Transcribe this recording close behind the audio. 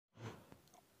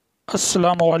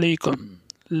السلام علیکم۔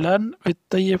 Learn with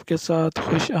طیب کے ساتھ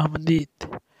خوش آمدید۔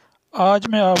 آج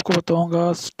میں آپ کو بتاؤں گا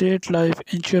اسٹیٹ لائف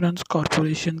انشورنس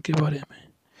کارپوریشن کے بارے میں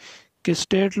کہ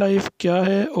اسٹیٹ لائف کیا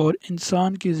ہے اور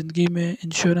انسان کی زندگی میں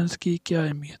انشورنس کی کیا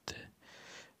اہمیت ہے۔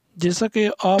 جیسا کہ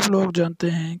آپ لوگ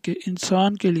جانتے ہیں کہ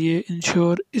انسان کے لیے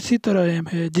انشور اسی طرح اہم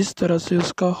ہے جس طرح سے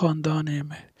اس کا خاندان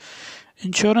اہم ہے۔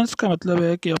 انشورنس کا مطلب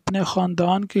ہے کہ اپنے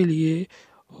خاندان کے لیے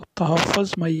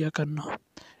تحفظ مہیا کرنا،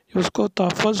 اس کو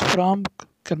تحفظ فراہم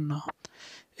کرنا۔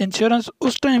 انشورنس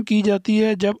اس ٹائم کی جاتی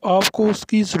ہے جب آپ کو اس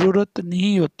کی ضرورت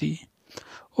نہیں ہوتی،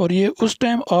 اور یہ اس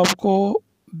ٹائم آپ کو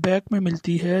بیک میں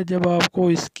ملتی ہے جب آپ کو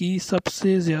اس کی سب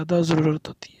سے زیادہ ضرورت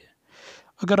ہوتی ہے۔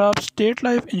 اگر آپ اسٹیٹ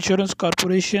لائف انشورنس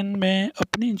کارپوریشن میں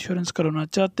اپنی انشورنس کروانا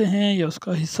چاہتے ہیں یا اس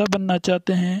کا حصہ بننا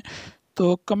چاہتے ہیں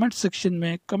تو کمنٹ سیکشن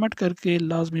میں کمنٹ کر کے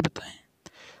لازمی بتائیں،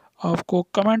 آپ کو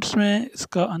کمنٹس میں اس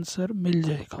کا آنسر مل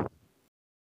جائے گا۔